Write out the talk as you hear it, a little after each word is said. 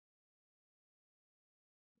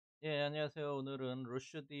예, 안녕하세요. 오늘은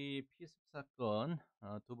루슈디 피습 사건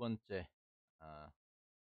두 번째 아,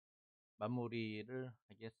 마무리를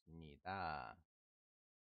하겠습니다.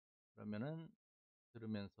 그러면은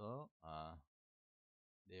들으면서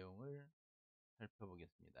내용을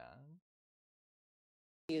살펴보겠습니다.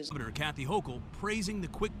 Governor Kathy Hochul praising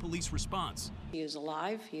the quick police response. He is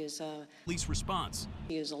alive. Police response.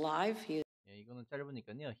 He is alive. 예, 이거는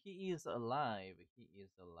짧으니까요. He is alive. He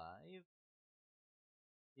is alive.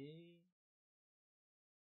 He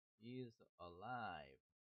is alive.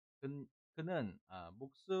 그는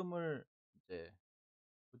목숨을 이제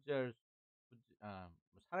부지할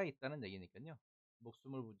뭐 살아있다는 얘기니까요.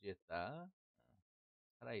 목숨을 부지했다.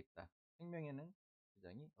 살아있다. 생명에는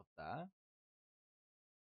지장이 없다.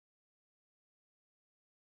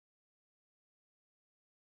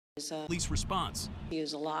 Police response. He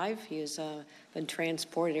is alive. He has been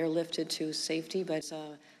transported, airlifted to safety, but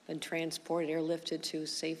been transported, airlifted to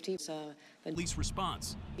safety. Police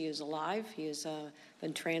response. He is alive. He has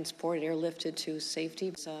been transported, airlifted to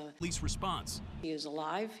safety. Police response. He is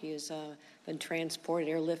alive. He has been transported,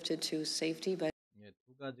 airlifted to safety, but 예,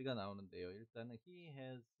 두 가지가 나오는데요. 일단은 he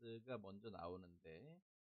has가 먼저 나오는데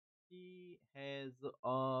he has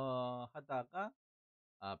하다가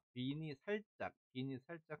빈이 살짝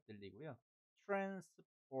들리고요.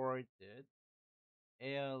 transported,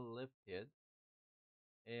 airlifted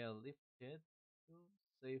to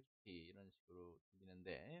safety 이런 식으로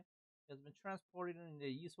들리는데 has been transported는 이제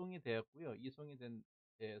이송이 되었고요.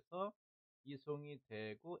 돼서 이송이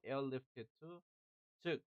되고 airlifted to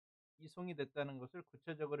즉 이송이 됐다는 것을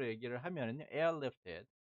구체적으로 얘기를 하면은요. airlifted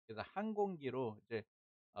그래서 항공기로 이제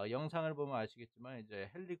영상을 보면 아시겠지만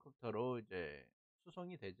이제 헬리콥터로 이제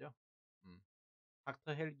수송이 되죠.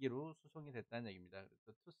 닥터 헬기로 수송이 됐다는 얘기입니다.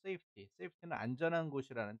 그래서 to safety, safety는 안전한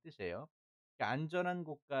곳이라는 뜻이에요. 그러니까 안전한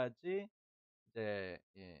곳까지 이제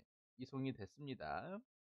이송이 됐습니다.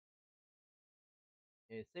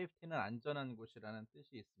 예, safety는 안전한 곳이라는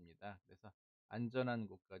뜻이 있습니다. 그래서 안전한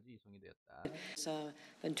곳까지 이송이 되었다.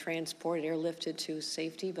 been transported, airlifted to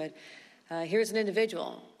safety. But here's an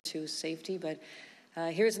individual to safety. But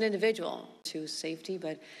here's an individual to safety.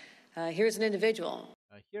 But here's an individual.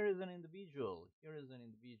 Here is an individual. Here is an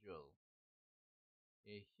individual.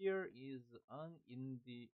 Here is an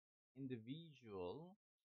individual.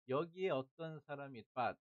 여기에 어떤 사람이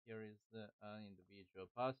but here is an individual.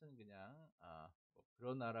 but은 그냥 뭐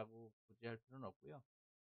그러나라고 굳이 할 필요는 없고요.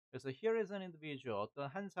 그래서 here is an individual. 어떤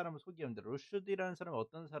한 사람을 소개합니다. 루슈드라는 사람은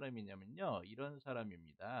어떤 사람이냐면요. 이런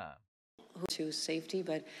사람입니다. To safety,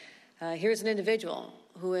 but here's an individual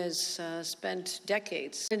who has spent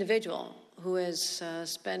decades. Individual who has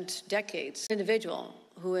spent decades. Individual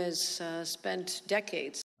who has spent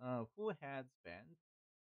decades. Who had spent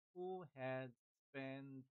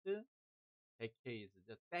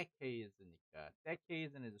decades죠. decades니까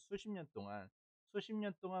decades는 이제 수십 년 동안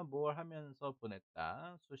뭘 하면서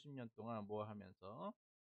보냈다. 수십 년 동안 뭘 하면서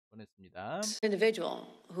보냈습니다. Individual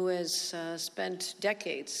who has spent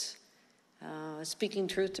decades speaking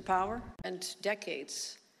truth to power, and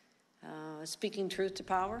decades speaking truth to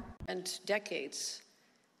power, and decades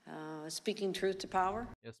speaking truth to power.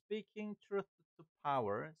 Yeah, speaking truth to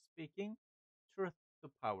power, speaking truth to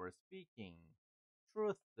power, speaking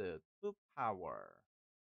truth to power.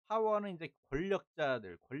 파워는 이제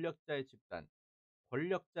권력자의 집단,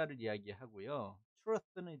 권력자를 이야기하고요.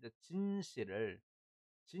 truth는 이제 진실을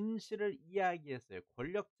이야기했어요.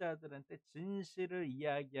 권력자들한테 진실을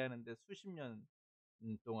이야기하는데 수십 년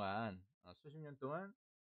동안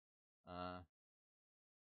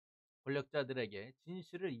권력자들에게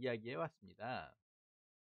진실을 이야기해 왔습니다.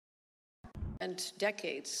 And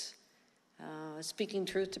decades speaking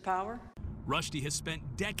truth to power. Rushdie has spent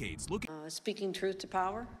decades looking. Speaking truth to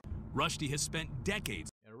power. Rushdie has spent decades.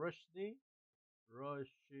 Rushdie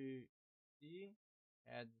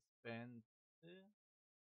had spent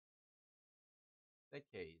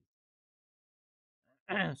decades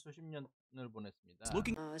수십 년을 보냈습니다.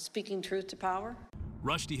 Looking. Speaking truth to power.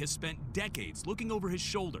 Rushdie has spent decades looking over his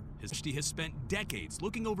shoulder. Rushdie has spent decades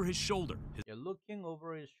looking over his shoulder. Yeah, looking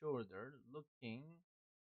over his shoulder, looking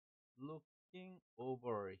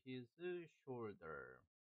over his shoulder.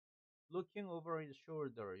 looking over his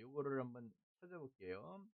shoulder. 요거를 한번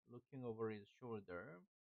찾아볼게요. looking over his shoulder.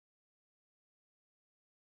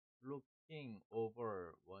 looking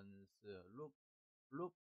over one's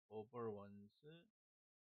look over one's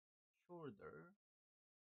shoulder.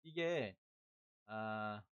 이게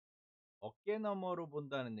어깨 너머로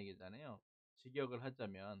본다는 얘기잖아요. 직역을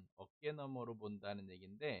하자면 어깨 너머로 본다는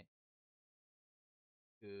얘기인데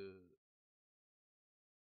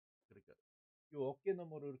그러니까 요 어깨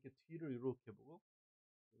너머로 이렇게 뒤를 이렇게 보고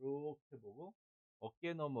요렇게 보고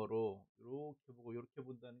어깨 너머로 요렇게 보고 요렇게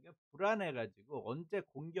본다는 게 불안해 가지고 언제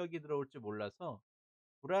공격이 들어올지 몰라서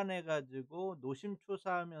불안해 가지고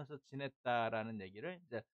노심초사하면서 지냈다라는 얘기를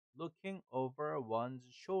이제 looking over one's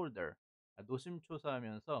shoulder,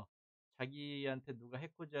 노심초사하면서 자기한테 누가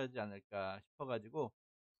해코지하지 않을까 싶어 가지고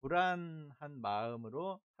불안한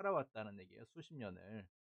마음으로 살아왔다는 얘기예요. 수십 년을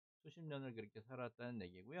그렇게 살아왔다는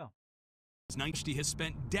얘기고요. He has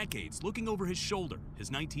spent decades looking over his shoulder.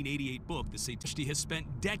 His 1988 book, He has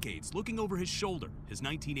spent decades looking over his shoulder. His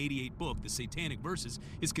 1988 book, The Satanic Verses,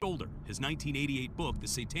 is shoulder. His 1988 book, The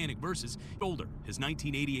Satanic Verses, shoulder. His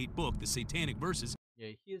 1988 book, The Satanic Verses.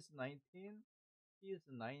 예, his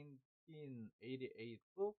 1988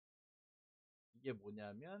 book, 이게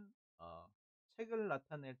뭐냐면 책을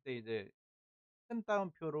나타낼 때 이제 큰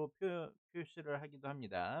따옴표로 표시를 하기도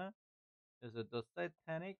합니다. 그래서 The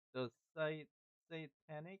Satanic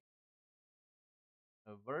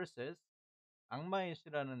Verses, 악마의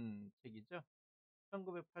시라는 책이죠.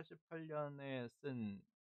 1988년에 쓴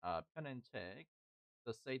펴낸 책 The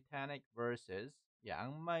Satanic Verses,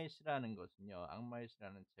 악마의 시라는 것은요. 악마의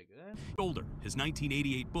시라는 책은 Shoulder. His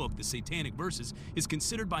 1988 book, The Satanic Verses, is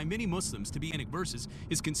considered by many Muslims to be Satanic Verses,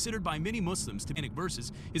 is considered by many Muslims to be Satanic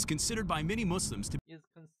Verses, is considered by many Muslims to is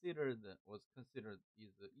considered was considered is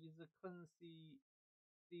considered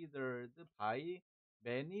by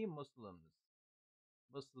many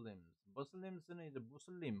Muslims는 이제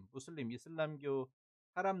무슬림 이슬람교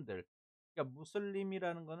사람들. 그러니까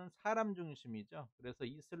무슬림이라는 거는 사람 중심이죠. 그래서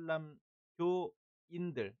이슬람교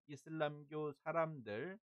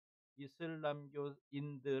사람들,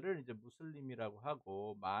 이슬람교인들을 이제 무슬림이라고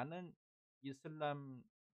하고, 많은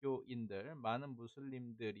이슬람교인들, 많은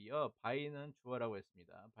무슬림들이요. 바이는 주어라고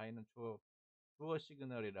했습니다. 바이는 주어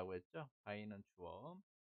시그널이라고 했죠. 바이는 주어.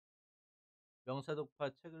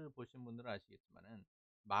 명사독파 책을 보신 분들은 아시겠지만은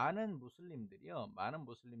많은 무슬림들이요.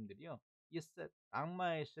 이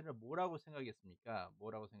악마의 시를 뭐라고 생각했습니까?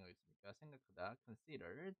 생각하다,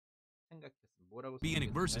 considered, 생각했습니다. 뭐라고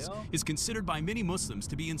Satanic Verses 생각했을까요? is considered by many Muslims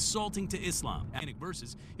to be insulting to Islam. Satanic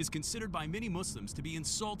Verses is considered by many Muslims to be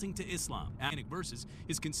insulting to Islam. Satanic Verses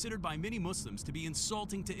is considered by many Muslims to be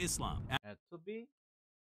insulting to Islam. to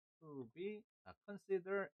be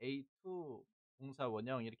consider A2 동사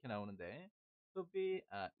원형 이렇게 나오는데 to be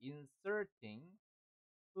inserting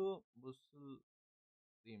to 무슬림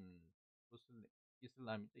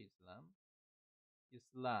이슬람이죠.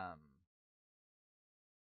 이슬람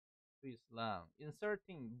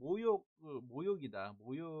inserting 모욕이다.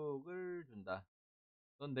 모욕을 준다.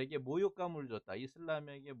 넌 내게 모욕감을 줬다.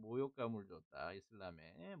 이슬람에 모욕감을 줬다.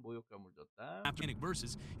 Satanic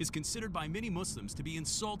Verses is considered by many Muslims to be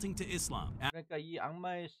insulting to Islam. 그러니까 이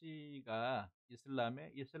악마의 시가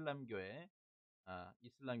이슬람교에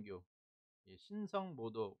이슬람교 신성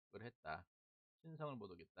모독을 했다. 신성을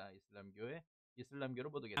모독했다. 이슬람교를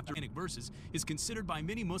모독했다. Satanic Verses is considered by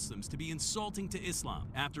many Muslims to be insulting to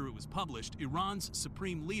Islam. After it was published, Iran's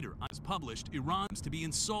supreme leader was published. Iran's to be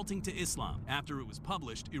insulting to Islam. After it was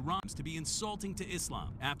published, Iran's to be insulting to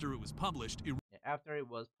Islam. After it was published, After it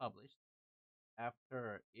was published.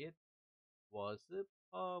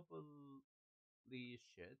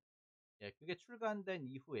 그게 출간된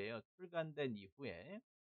이후에요. 출간된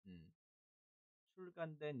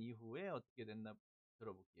이후에 어떻게 됐나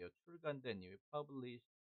들어볼게요. 출간된 이후에 published.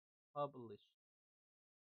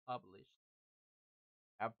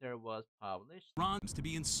 After it was published. Iran's to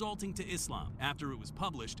be insulting to Islam. After it was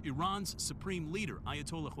published, Iran's supreme leader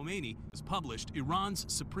Ayatollah Khomeini was published. Iran's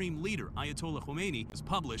supreme leader Ayatollah Khomeini was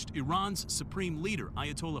published. Iran's supreme leader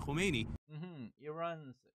Ayatollah Khomeini.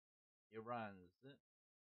 Iran's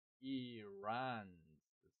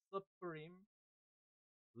supreme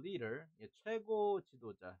leader, 최고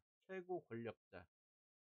지도자, 최고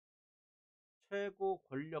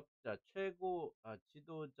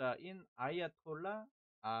지도자인 아야톨라,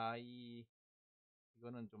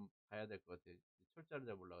 이거는 좀 봐야 될 것 같아요. 철자를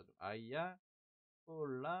잘 몰라가지고.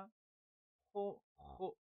 아야톨라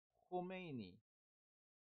호메이니.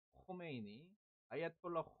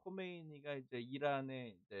 아야톨라 호메이니가 이제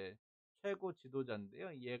이란의 이제 최고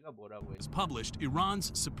지도자인데요. 얘가 뭐라고 Was 했냐? published.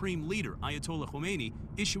 Iran's supreme leader Ayatollah Khomeini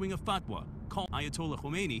issuing a fatwa called Ayatollah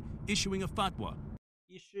Khomeini issuing a fatwa.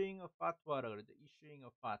 issuing a fatwa라고 그러죠. issuing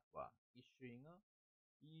a fatwa.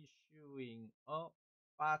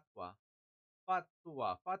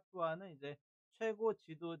 fatwa는 이제 최고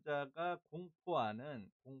지도자가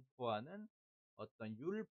공포하는 어떤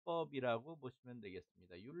율법이라고 보시면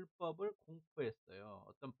되겠습니다. 율법을 공포했어요.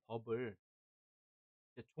 어떤 법을,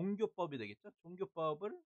 이제 종교법이 되겠죠.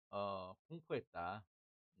 종교법을 공포했다.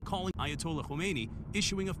 Calling Ayatollah Khomeini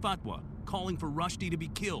issuing a fatwa calling for Rushdie to be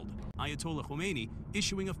killed. Ayatollah Khomeini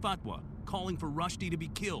issuing a fatwa calling for Rushdie to be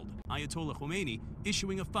killed. Ayatollah Khomeini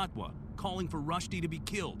issuing a fatwa calling for Rushdie to be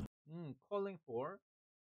killed. calling for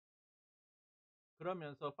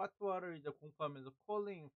그러면서 파트와를 이제 공포하면서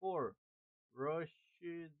calling for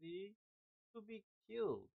Rushdie to be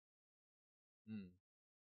killed.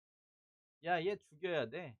 야, 얘 죽여야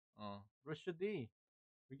돼. Rushdie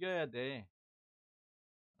죽여야 돼.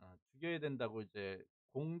 죽여야 된다고 이제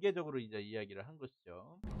공개적으로 이제 이야기를 한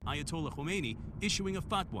것이죠. Ayatollah Khomeini issuing a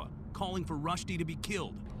fatwa calling for Rushdie to be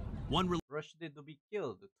killed. Rushdie to be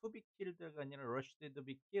killed. To be killed가 아니라 Rushdie to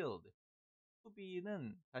be killed. To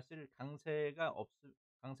be는 사실 강세가 없지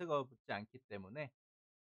않기 때문에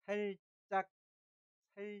살짝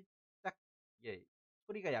예,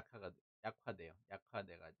 소리가 약화돼요.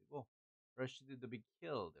 약화돼 가지고 Rushdie to be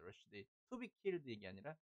killed. Rushdie to be killed 이게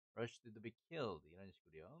아니라 Rushdie to be killed 이런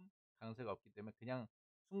식으로요. 강세가 없기 때문에 그냥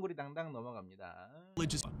숭구리당당 넘어갑니다.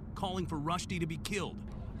 Calling for Rushdie to be killed.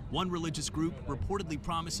 One religious group reportedly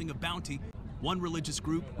promising a bounty. One religious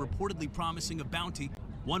group reportedly promising a bounty.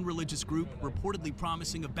 One religious group reportedly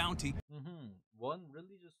promising a bounty. One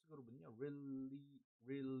religious 그룹은요.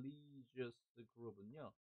 religious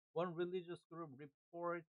그룹은요. One religious group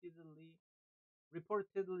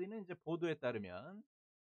reportedly는 이제 보도에 따르면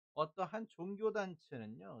어떠한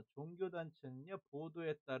종교단체는요.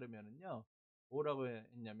 보도에 따르면은요. 뭐라고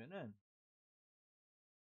했냐면은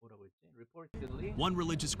뭐라고 했지? reportedly One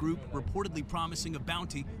religious group reportedly promising a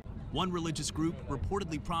bounty. One religious group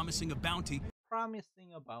reportedly promising a bounty.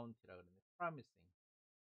 promising a bounty라 그러네. promising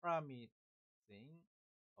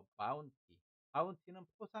a bounty. bounty는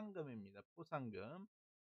포상금입니다.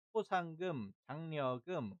 포상금,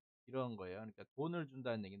 장려금 이런 거예요. 그러니까 돈을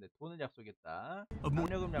준다는 얘기인데 돈을 약속했다.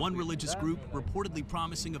 장려금 One religious 약속했다. group reportedly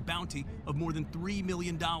promising a bounty of more than $3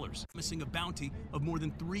 million. Promising a bounty of more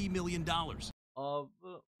than $3 million. of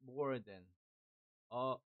more than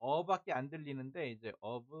어밖에 안 들리는데 이제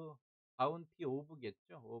of bounty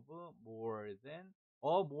of겠죠. of more than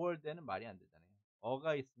more than은 말이 안 되잖아요.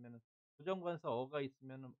 어가 있으면 부정관사 어가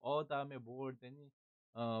있으면 다음에 more than이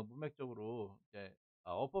문맥적으로 이제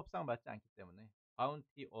어법상 맞지 않기 때문에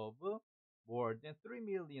bounty of more than $3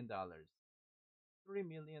 million. $3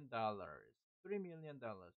 million.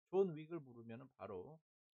 존 윅을 부르면 바로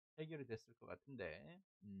해결이 됐을 것 같은데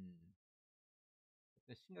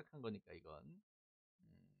심각한 거니까 이건.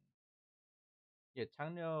 예,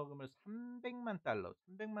 장려금을 300만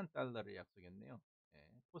달러를 약속했네요. 예,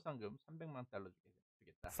 포상금 300만 달러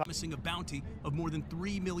주겠다. Promising a bounty of more than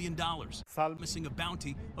 $3 million. Promising a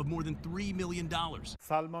bounty of more than $3 million.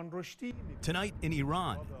 Salman Rushdie. Tonight in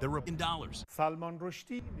Iran, the $1 Salman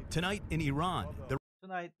Rushdie. Tonight in Iran, the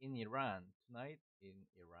Tonight in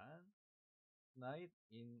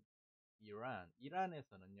Iran.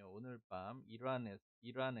 이란에서는요. 오늘 밤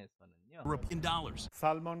이란에서는요. $1.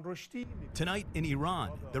 Salman Rushdie. Tonight in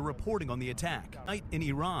Iran, they're reporting on the attack. Tonight in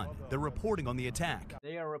Iran, they're reporting on the attack.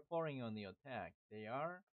 They are reporting on the attack. They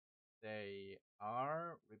are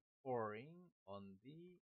reporting on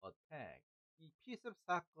the attack. 이 피습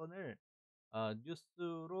사건을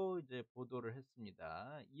뉴스로 이제 보도를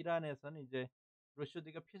했습니다. 이란에서는 이제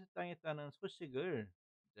러시아가 피습당했다는 소식을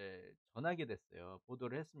이제 전하게 됐어요.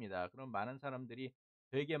 보도를 했습니다. 그럼 많은 사람들이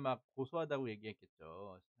되게 막 고소하다고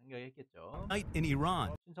생각했겠죠. Tonight in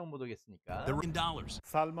Iran, 신청 보도겠으니까. the $1.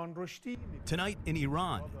 Salman Rushdie. Tonight in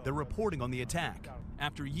Iran, they're reporting on the attack.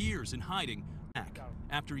 After years in hiding,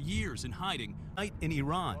 after years in hiding, tonight in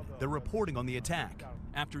Iran, they're reporting on the attack.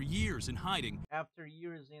 After years in hiding, After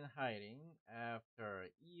years in hiding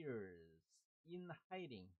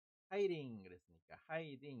그랬으니까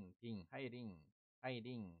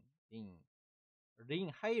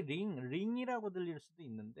ring이라고 들릴 수도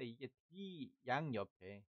있는데 이게 D 양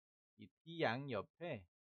옆에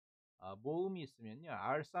모음이 있으면요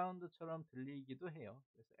R 사운드처럼 들리기도 해요.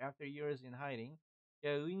 그래서 after years in hiding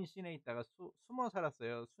은신에 있다가 숨어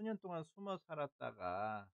살았어요. 수년 동안 숨어 산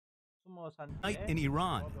tonight in 뒤에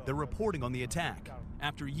Iran, they're reporting on the attack.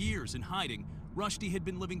 After years in hiding, Rushdie had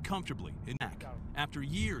been living comfortably in After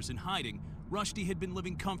years in hiding, Rushdie had been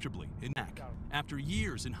living comfortably in After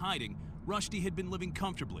years in hiding, Rushdie had been living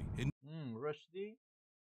comfortably in Rushdie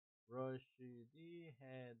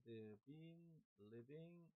had been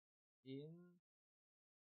living in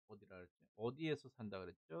어디라 그랬지? 어디에서 산다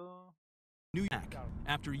그랬죠? New York.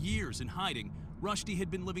 After years in hiding, Rushdie had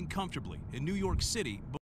been living comfortably in New York City.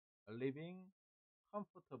 living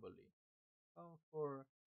comfortably.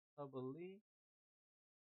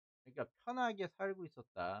 그러니까 편하게 살고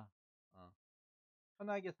있었다.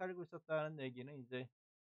 편하게 살고 있었다는 얘기는 이제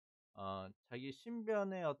자기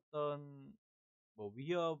신변에 어떤 뭐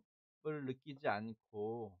위협을 느끼지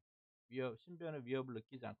않고 신변의 위협을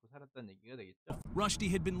느끼지 않고 살았다는 얘기가 되겠죠. Rushdie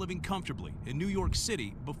had been living comfortably in New York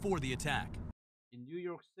City before the attack. In New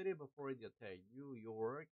York City before the attack. New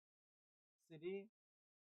York City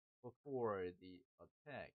before the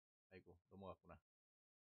attack. 아이고 넘어갔구나.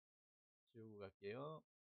 지우고 갈게요.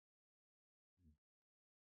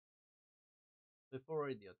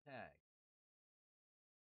 Before the attack.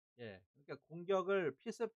 예, 그러니까 공격을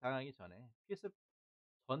피습 당하기 전에, 피습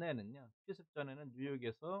전에는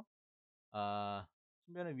뉴욕에서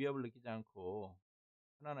신변의 위협을 느끼지 않고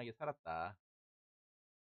편안하게 살았다.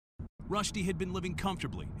 Rushdie had been living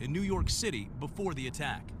comfortably in New York City before the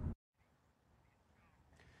attack.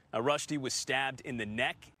 Rushdie was stabbed in the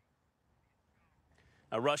neck.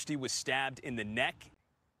 Rushdie was stabbed in the neck.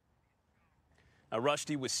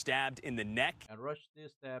 Rushdie was stabbed in the neck. And Rushdie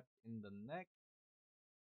stabbed in the neck.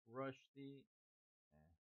 Rushdie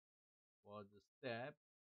was stabbed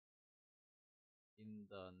in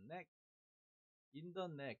the neck. In the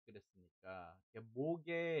neck 그랬으니까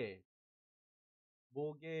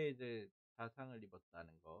목에 이제 자상을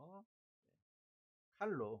입었다는 거.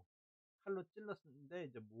 칼로 찔렀는데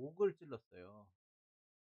이제 목을 찔렀어요.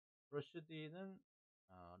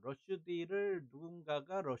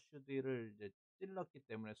 누군가가 러쉬디를 이제 찔렀기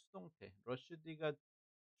때문에 수동태. 러쉬디가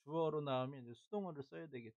주어로 나오면 이제 수동어를 써야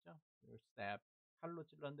되겠죠. stab 칼로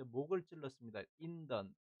찔렀는데 목을 찔렀습니다. in the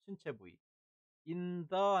신체 부위. in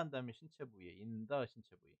the 한 다음에 신체 부위에 in the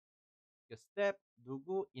신체 부위. stab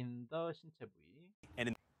누구 in the 신체 부위.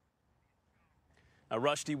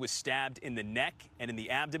 Rushdie was stabbed in the neck and in the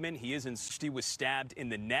abdomen. Rushdie was stabbed in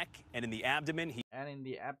the neck and in the abdomen. And in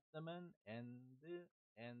the abdomen and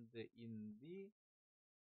in the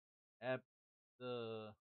abdomen.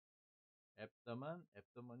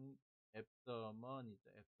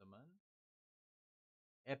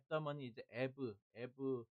 abdomen이 이제 ab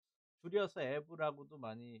줄여서 ab라고도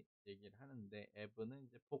많이 얘기를 하는데 ab는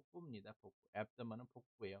이제 복부입니다. 복부. abdomen은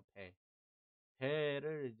복부예요.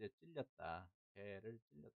 배를 이제 찔렸다.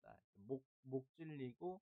 목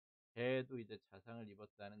찔리고 배도 이제 자상을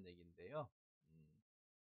입었다는 얘기인데요.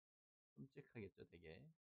 끔찍하겠죠, 되게.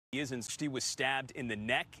 Rushdie was stabbed in the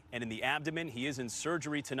neck and in the abdomen. He is in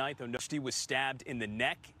surgery tonight. Rushdie was stabbed in the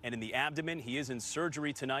neck and in the abdomen. He is in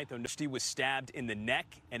surgery tonight. Rushdie was stabbed in the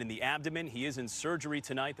neck and in the abdomen. He is in surgery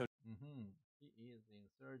tonight. He is in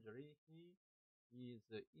surgery. He is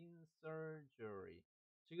in surgery.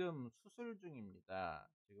 지금 수술 중입니다.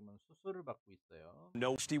 지금은 수술을 받고 있어요.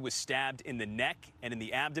 Rushdie was stabbed in the neck and in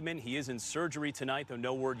the abdomen. He is in surgery tonight, though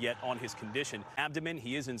no word yet on his condition. Abdomen,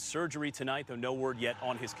 he is in surgery tonight, though no word yet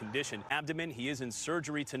on his condition. Abdomen, he is in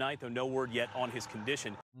surgery tonight, though no word yet on his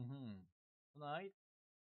condition. Tonight,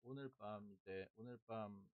 오늘 밤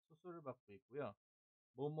수술을 받고 있고요.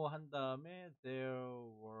 뭐뭐 한 다음에 there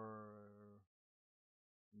were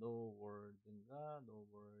no word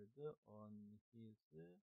on his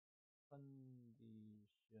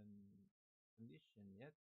condition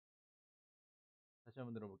yet. 다시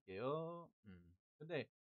한번 들어볼게요. 근데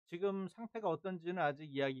지금 상태가 어떤지는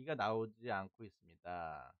아직 이야기가 나오지 않고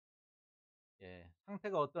있습니다. 예,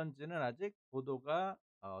 상태가 어떤지는 아직 보도가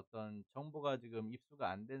어떤 정보가 지금 입수가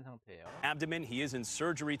안 된 상태예요. Abdomen, he is in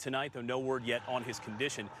surgery tonight, though no word yet on his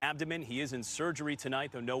condition. Abdomen, he is in surgery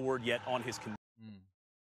tonight, though no word yet on his condition.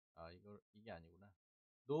 이게 아니구나.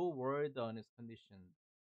 No word on his condition.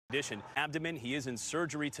 Abdomen, he is in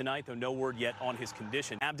surgery tonight, though no word yet on his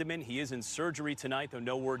condition. Abdomen, he is in surgery tonight, though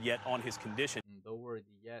no word yet on his condition. No word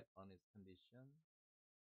yet on his condition.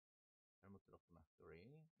 잘못 들었구나. Sorry.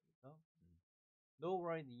 여기서. No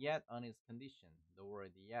word yet on his condition. No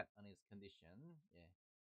word yet on his condition. 예.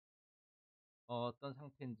 어떤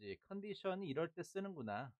상태인지 컨디션이 이럴 때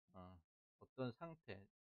쓰는구나. 어떤 상태.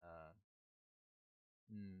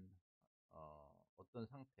 어떤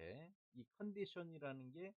상태. 이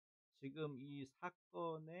컨디션이라는 게 지금 이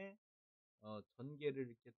사건의 전개를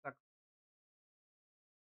이렇게 딱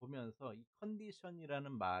보면서 이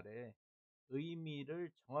컨디션이라는 말의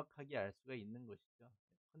의미를 정확하게 알 수가 있는 것이죠.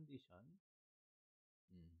 컨디션.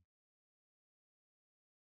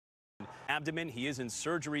 Abdomen, he is in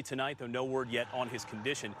surgery tonight, though no word yet on his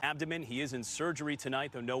condition. Abdomen, he is in surgery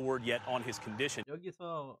tonight, though no word yet on his condition.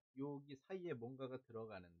 여기서 여기 사이에 뭔가가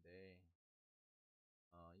들어가는데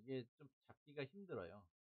이게 좀 잡기가 힘들어요.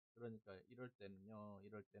 그러니까 이럴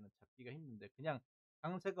때는 잡기가 힘든데 그냥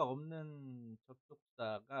강세가 없는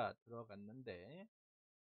접속사가 들어갔는데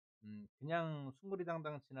그냥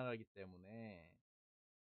숭구리당당 지나가기 때문에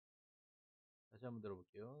다시 한번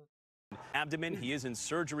들어볼게요. Abdomen, he is in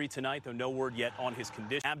surgery tonight, though no word yet on his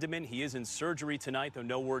condition. Abdomen, he is in surgery tonight, though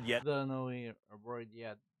no word yet. No word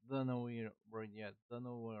yet don't know word yet, don't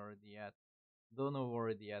know word yet, don't know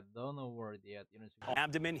word yet, don't know word yet 이런 식으로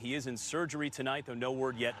Abdomen, he is in surgery tonight, though no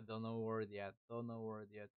word yet. don't know word yet, don't know word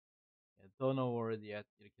yet, don't know word yet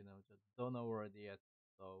이렇게 나오죠. don't know word yet.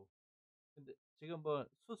 So 근데 지금 뭐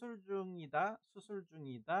수술 중이다, 수술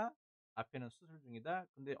중이다, 앞에는 수술 중이다.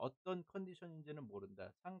 근데 어떤 컨디션인지는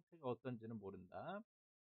모른다. 상태가 어떤지는 모른다.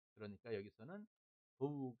 그러니까 여기서는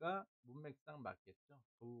도우가 문맥상 맞겠죠.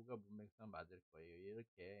 도우가 문맥상 맞을 거예요.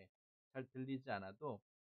 이렇게 잘 들리지 않아도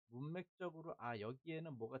문맥적으로 아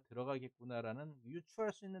여기에는 뭐가 들어가겠구나라는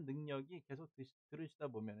유추할 수 있는 능력이 계속 들으시다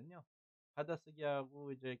보면은요. 받아쓰기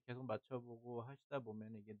하고 이제 계속 맞춰보고 하시다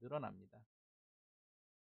보면 이게 늘어납니다.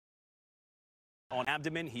 On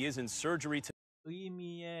abdomen, he is in surgery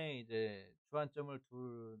의미에 이제 주안점을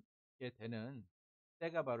두게 되는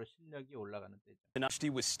때가 바로 실력이 올라가는 때죠. tonight. He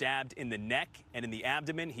was stabbed in the neck and in the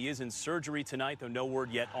abdomen. He is in surgery tonight, though no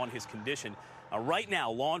word yet on his condition. Right now,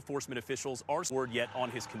 law enforcement officials are word yet on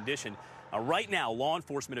his condition. Right now, law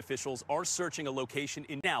enforcement officials are searching a location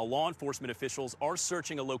in now. Law enforcement officials are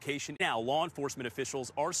searching a location now. Law enforcement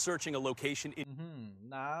officials are searching a location in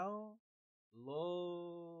Now,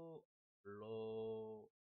 law enforcement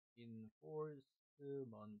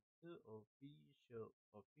officials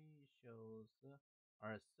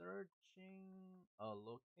are searching a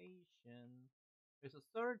location. 그래서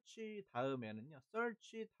search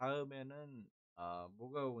다음에는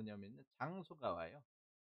뭐가 오냐면요, 장소가 와요.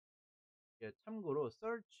 예, 참고로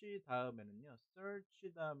search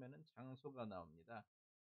다음에는 장소가 나옵니다.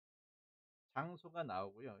 장소가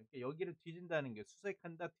나오고요. 이렇게 여기를 뒤진다는 게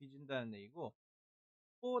수색한다, 뒤진다는 얘기고,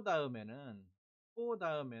 for 다음에는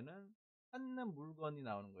찾는 물건이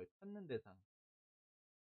나오는 거예요. 찾는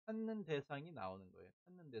대상이 나오는 거예요.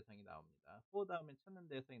 찾는 대상이 나옵니다. for 다음에 찾는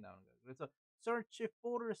대상이 나오는 거예요. 그래서 search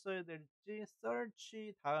for를 써야 될지,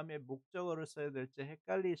 search 다음에 목적어를 써야 될지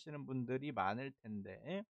헷갈리시는 분들이 많을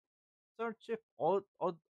텐데, search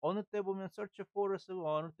어느 때 보면 search for를 쓰고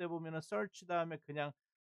어느 때 보면은 search 다음에 그냥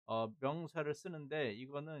명사를 쓰는데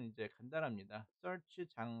이거는 이제 간단합니다. search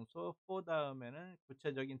장소 for 다음에는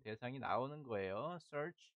구체적인 대상이 나오는 거예요.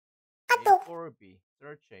 search A for B,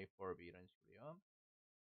 search A for B 이런 식으로요.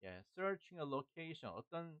 예, searching a location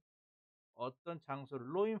어떤 장소를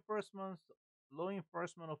law enforcement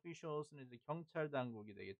officials는 이제 경찰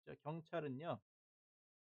당국이 되겠죠.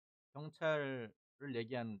 경찰을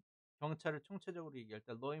얘기하는 경찰을 총체적으로 얘기할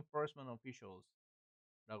때 law enforcement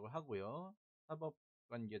officials라고 하고요. 사법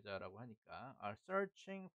관계자라고 하니까 are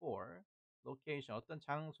searching for location 어떤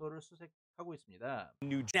장소를 수색하고 있습니다.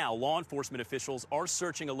 Now, law enforcement officials are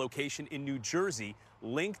searching a location in New Jersey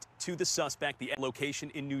linked to the suspect. The location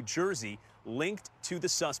in New Jersey linked to the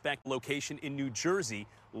suspect. Location in New Jersey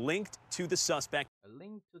linked to the suspect. A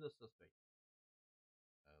link to the suspect.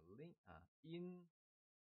 In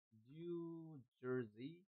New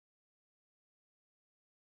Jersey,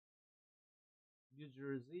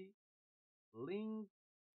 linked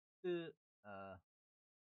to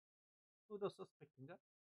the suspect인가?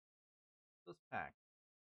 Suspect.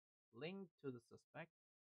 Linked to the suspect.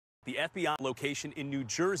 The FBI location in New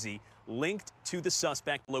Jersey linked to the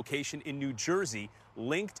suspect. Location in New Jersey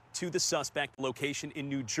linked to the suspect. Location in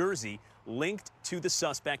New Jersey linked to the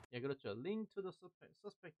suspect. 예, 그렇죠. Linked to the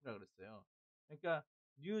suspect라고 그랬어요. 그러니까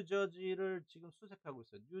뉴저지를 지금 수색하고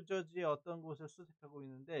있어요. 뉴저지의 어떤 곳을 수색하고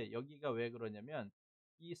있는데 여기가 왜 그러냐면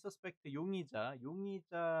이 suspect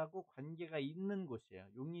용의자하고 관계가 있는 곳이에요.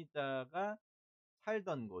 용의자가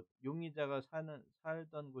살던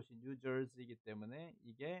곳이 뉴저지이기 때문에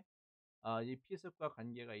이게 이 피습과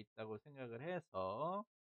관계가 있다고 생각을 해서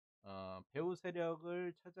배후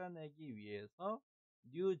세력을 찾아내기 위해서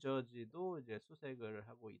뉴저지도 이제 수색을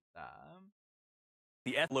하고 있다.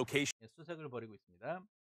 The location. 예, 수색을 벌이고 있습니다.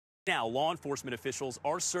 Now, law enforcement officials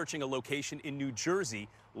are searching a location in New Jersey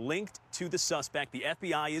linked to the suspect. The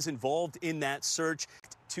FBI is involved in that search.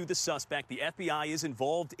 To the suspect. The FBI is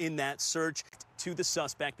involved in that search. To the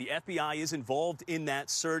suspect. The FBI is involved in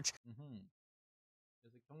that search.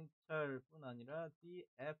 그래서 경찰뿐 아니라 the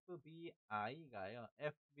FBI가요.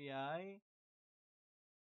 FBI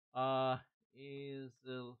is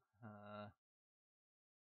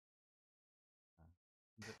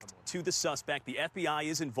To the suspect. The FBI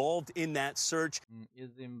is involved in that search.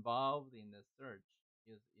 is involved in the search.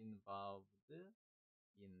 Is involved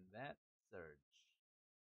in that search.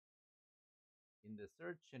 in the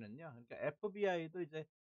search는요. 그러니까 FBI도 이제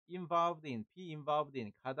be involved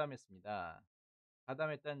in 가담했습니다.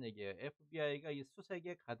 가담했다는 얘기예요. FBI가 이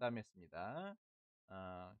수색에 가담했습니다.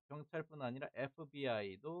 경찰뿐 아니라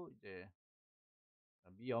FBI도 이제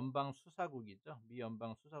미 연방 수사국이죠. 미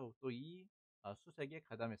연방 수사국도 이 수색에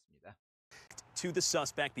가담했습니다. to the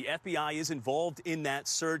suspect. The FBI is involved in that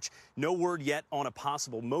search. No word yet on a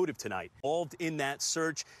possible motive tonight. Involved in that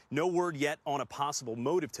search. No word yet on a possible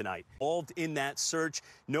motive tonight. Involved in that search.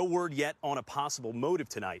 No word yet on a possible motive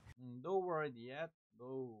tonight. No word yet.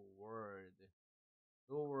 No word.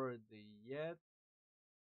 No word yet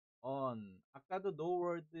on. 아까도 no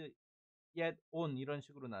word yet on 이런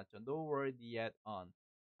식으로 나왔죠. No word yet on.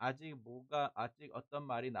 아직 어떤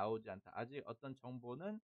말이 나오지 않다. 아직 어떤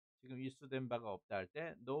정보는 지금 입수된 바가 없다 할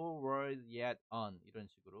때 no word yet on 이런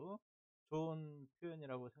식으로 좋은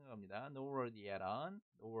표현이라고 생각합니다. No word yet on.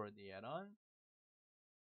 No word yet on.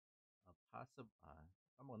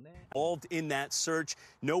 까먹네. Involved in that search.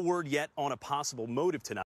 No word yet on a possible motive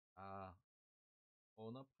tonight.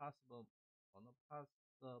 On a possible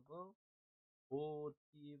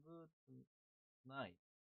motive tonight.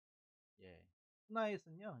 예.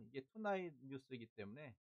 투나잇은요, 이게 투나잇 뉴스이기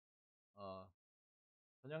때문에,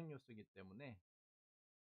 저녁 뉴스이기 때문에,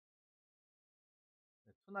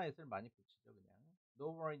 투나잇을 많이 붙이죠, 그냥.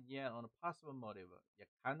 No word yet on a possible motive. 예,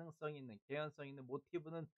 가능성 있는, 개연성 있는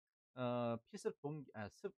모티브는, 피습 동기,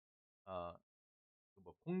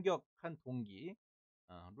 공격한 동기,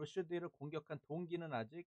 루시드를 공격한 동기는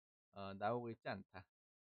아직, 나오고 있지 않다.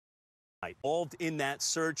 Involved in that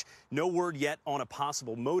search. No word yet on a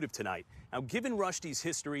possible motive tonight. Now, given Rushdie's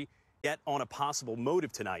history, yet on a possible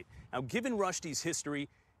motive tonight. Now, given Rushdie's history,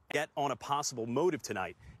 yet on a possible motive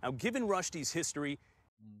tonight. Now, given Rushdie's history,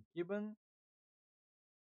 given,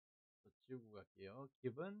 지우고 갈게요.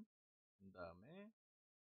 given, 그 다음에,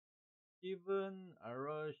 given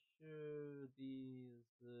Rushdie's,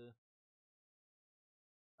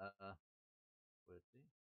 뭐였지?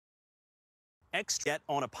 yet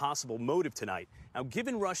on a possible motive tonight. Now,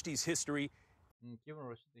 given Rushdie's history, given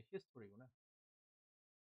Rushdie's history구나.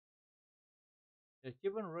 예,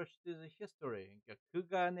 given Rushdie's history, 그러니까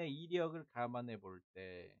그간의 이력을 감안해 볼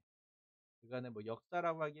때, 그간의 뭐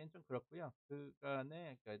역사라고 하기엔 좀 그렇고요.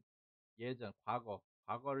 그간의 그러니까 예전,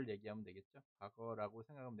 과거를 얘기하면 되겠죠. 과거라고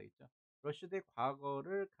생각하면 되겠죠. 러시드의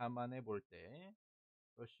과거를 감안해 볼 때,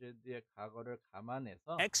 러시드의 과거를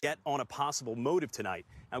감안해서 yet on a possible motive tonight.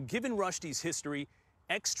 Now, given Rushdie's history,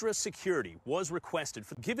 extra security was requested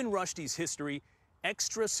for. Given Rushdie's history,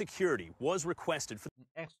 extra security was requested for.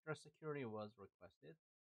 extra security was requested.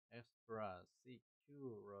 Extra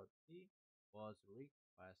security was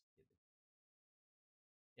requested.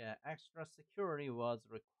 Yeah, extra security was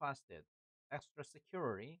requested. Extra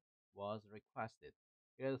security was requested.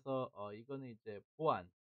 그래서 이거는 이제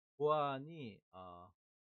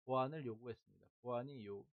보안을 요구했습니다. 보안이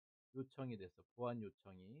요청이 돼서 보안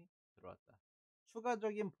요청이 들어왔다.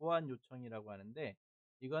 추가적인 보안 요청이라고 하는데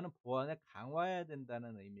이거는 보안을 강화해야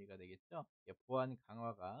된다는 의미가 되겠죠. 보안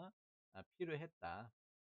강화가 필요했다.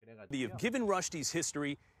 그래가지고요. Given Rushdie's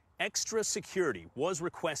history, extra security was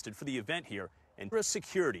requested for the event here, and extra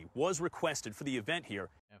security was requested for the event here.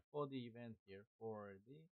 For the event here, for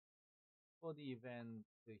the event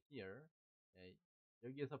here. 예,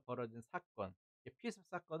 여기에서 벌어진 사건, 피습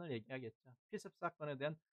사건을 얘기하겠죠. 피습 사건에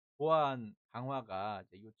대한 보안 강화가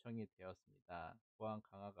이제 요청이 되었습니다. 보안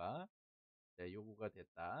강화가 이제 요구가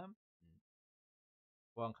됐다.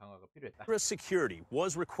 보안 강화가 필요했다. Extra security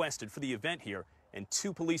was requested for the event here, and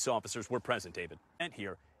 2 police officers were present, David. Event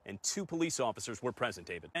here, and 2 police officers were present,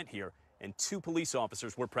 David. Event here, and 2 police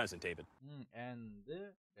officers were present, David. And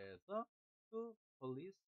그래서 two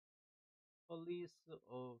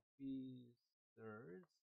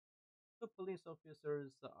police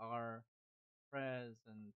officers are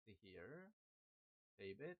present here.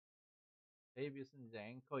 데이빗은 이제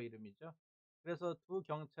앵커 이름이죠. 그래서 두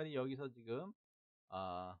경찰이 여기서 지금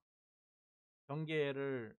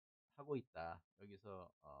경계를 하고 있다.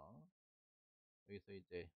 여기서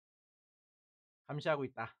이제 감시하고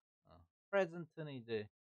있다. present는 이제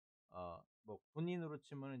뭐 군인으로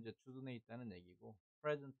치면 이제 주둔해 있다는 얘기고,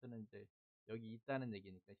 present는 이제 여기 있다는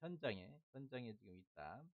얘기니까 현장에 지금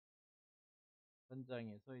있다.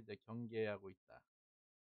 현장에서 이제 경계하고 있다.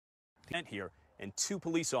 Event here, and 2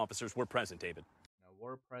 police officers were present, David.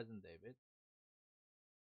 were present, David.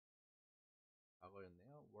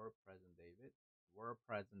 과거였네요. were present, David. were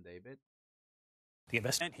present, David. The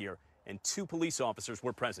Event here, and 2 police officers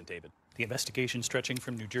were present, David. The investigation stretching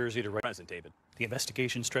from New Jersey to Present, David. The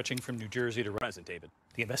investigation stretching from New Jersey to Present, David.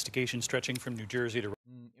 The investigation stretching from New Jersey to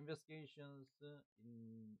investigations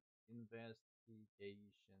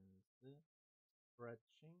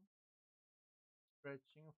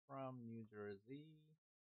stretching from New Jersey.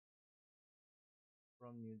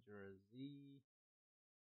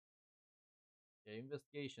 예,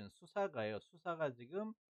 investigation 수사가요. 수사가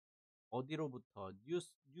지금 어디로부터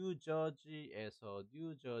뉴저지에서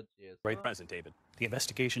Right, Present, David. The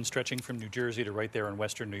investigation stretching from New Jersey to right there in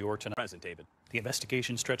western New York tonight. Present, David. The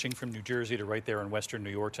investigation stretching from New Jersey to right there in western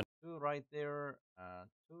New York tonight. to right there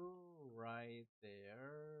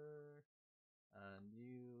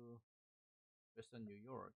New western New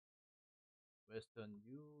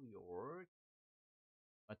York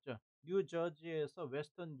맞죠? 뉴저지에서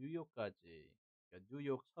웨스턴 뉴욕까지 그러니까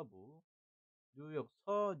뉴욕 서부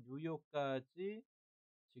뉴욕까지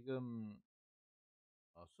지금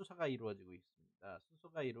수사가 이루어지고 있습니다.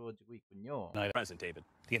 수사가 이루어지고 있군요. Tonight, Present, David.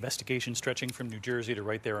 The investigation stretching from New Jersey to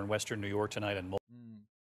right there in western New York tonight and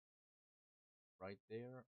right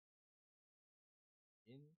there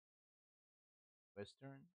in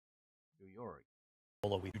western New York.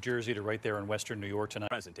 New Jersey to right there in western New York tonight.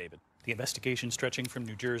 Present, David. The investigation stretching from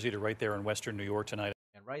New Jersey to right there in western New York tonight.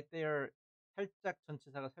 And right there 살짝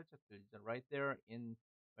전치사가 살짝 들리죠. Right there in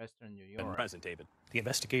western New And York. Present, David. The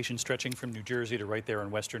investigation stretching from New Jersey to right there in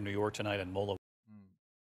western New York tonight and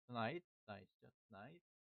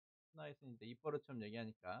tonight은 이제 입버릇처럼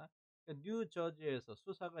얘기하니까 그러니까 뉴저지에서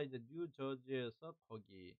수사가 이제 뉴저지에서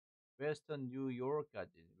거기 웨스턴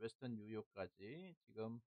뉴욕까지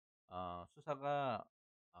지금 수사가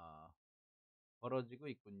벌어지고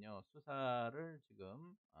있군요. 수사를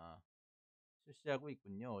지금 실시하고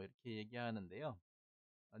있군요. 이렇게 얘기하는데요.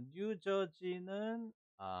 뉴저지는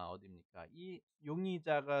어디입니까? 이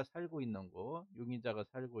용의자가 살고 있는 곳,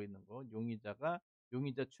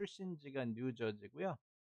 용의자 출신지가 뉴저지고요.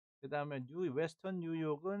 그 다음에 웨스턴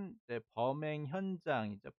뉴욕은 이제 범행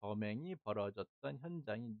현장이죠. 범행이 벌어졌던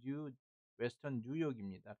현장이 웨스턴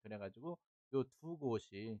뉴욕입니다. 그래가지고 요 두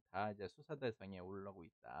곳이 다 이제 수사 대상에 오르고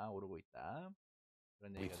있다.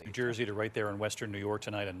 그런 얘기가 New 되겠죠. Jersey to right there in western New York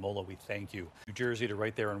tonight and Mola, we thank you. New Jersey to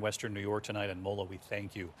right there in western New York tonight and Mola, we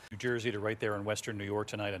thank you. New Jersey to right there in western New York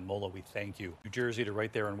tonight and Mola, we thank you. New Jersey to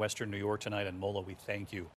right there in western New York tonight and Mola, we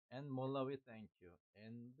thank you. And 몰라 we thank you.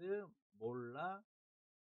 And 몰라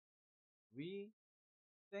we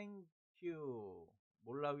thank you.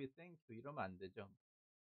 몰라 we thank you 이러면 안 되죠.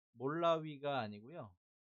 몰라위가 아니고요.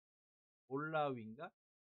 몰라위인가?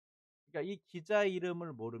 그러니까 이 기자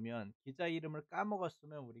이름을 모르면 기자 이름을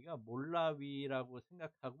까먹었으면 우리가 몰라위라고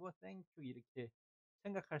생각하고 thank you 이렇게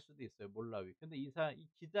생각할 수도 있어요. 몰라위. 근데 이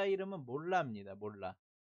기자 이름은 몰라입니다.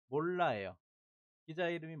 몰라예요. 기자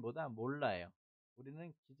이름이 뭐다? 몰라예요.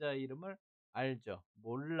 우리는 기자 이름을 알죠.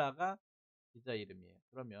 몰라가 기자 이름이에요.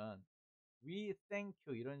 그러면 we thank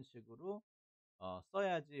you 이런 식으로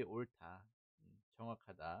써야지 옳다.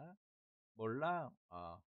 정확하다. 몰라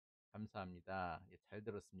감사합니다. 예, 잘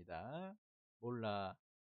들었습니다. 몰라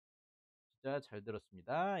진짜 잘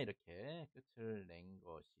들었습니다. 이렇게 끝을 낸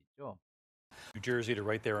것이죠. New Jersey to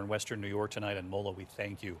right there in western New York tonight and Mola, we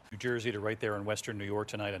thank you. New Jersey to right there in western New York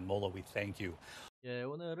tonight and Mola, we thank you. 예,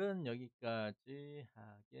 오늘은 여기까지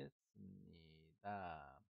하겠습니다.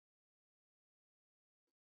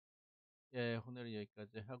 예, 오늘은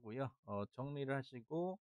여기까지 하고요. 정리를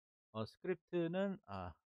하시고 스크립트는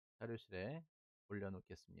자료실에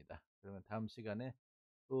올려놓겠습니다. 그러면 다음 시간에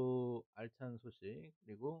또 알찬 소식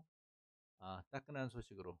그리고 따끈한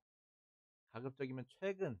소식으로 가급적이면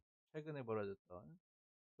최근에 벌어졌던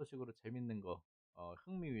소식으로 재밌는 거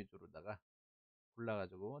흥미 위주로다가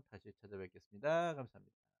골라가지고 다시 찾아뵙겠습니다.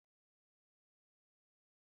 감사합니다.